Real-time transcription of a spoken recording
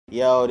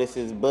Yo, this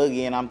is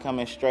Boogie, and I'm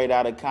coming straight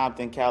out of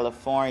Compton,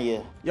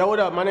 California. Yo, what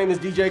up? My name is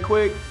DJ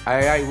Quick.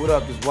 Hey, what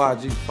up? This is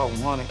YG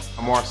 400.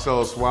 I'm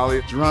Marcel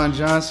Swally. Jerron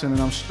Johnson,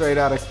 and I'm straight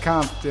out of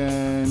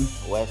Compton.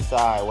 West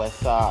Side, West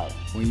Side.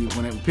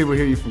 When people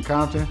hear you from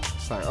Compton,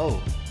 it's like,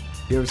 oh,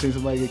 you ever seen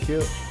somebody get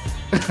killed?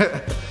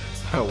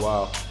 Oh,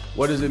 wow.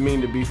 What does it mean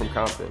to be from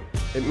Compton?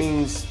 It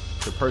means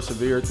to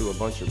persevere through a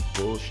bunch of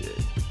bullshit.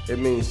 It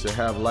means to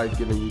have life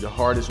giving you the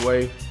hardest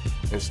way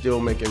and still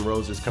making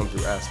roses come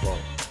through asphalt.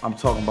 I'm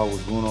talking about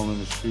what's going on in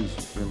the streets,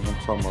 you feel me? I'm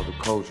talking about the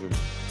culture.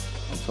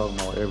 I'm talking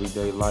about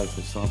everyday life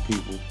for some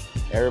people.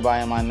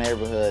 Everybody in my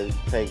neighborhood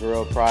take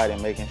real pride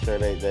in making sure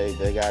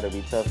they gotta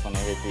be tough when they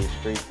hit these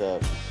streets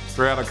up.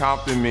 Straight out of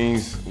Compton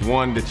means,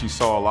 one, that you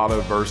saw a lot of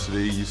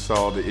adversity, you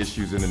saw the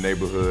issues in the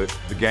neighborhood,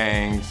 the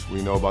gangs,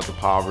 we know about the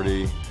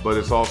poverty, but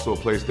it's also a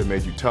place that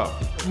made you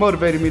tough. It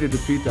motivated me to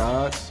defeat the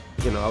odds.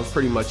 You know, I was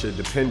pretty much a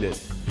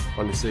dependent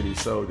on the city,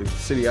 so the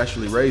city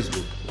actually raised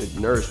me. It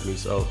nourished me,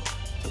 so,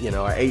 you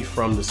know, I ate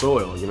from the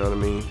soil, you know what I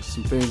mean?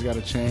 Some things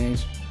gotta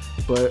change,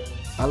 but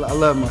I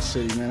love my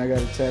city, man. I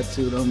got it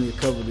tattooed on me a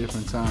couple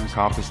different times.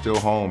 Compton's still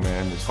home,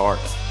 man, it's hard.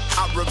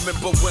 I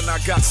remember when I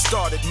got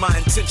started, my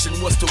intention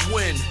was to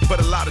win, but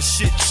a lot of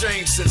shit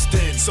changed since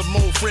then. Some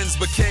old friends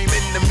became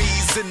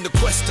enemies in the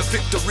quest to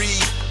victory,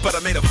 but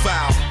I made a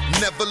vow,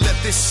 never let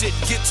this shit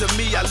get to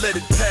me, I let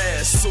it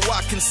pass. So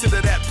I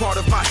consider that part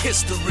of my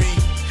history,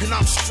 and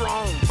I'm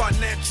strong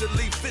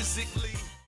financially, physically.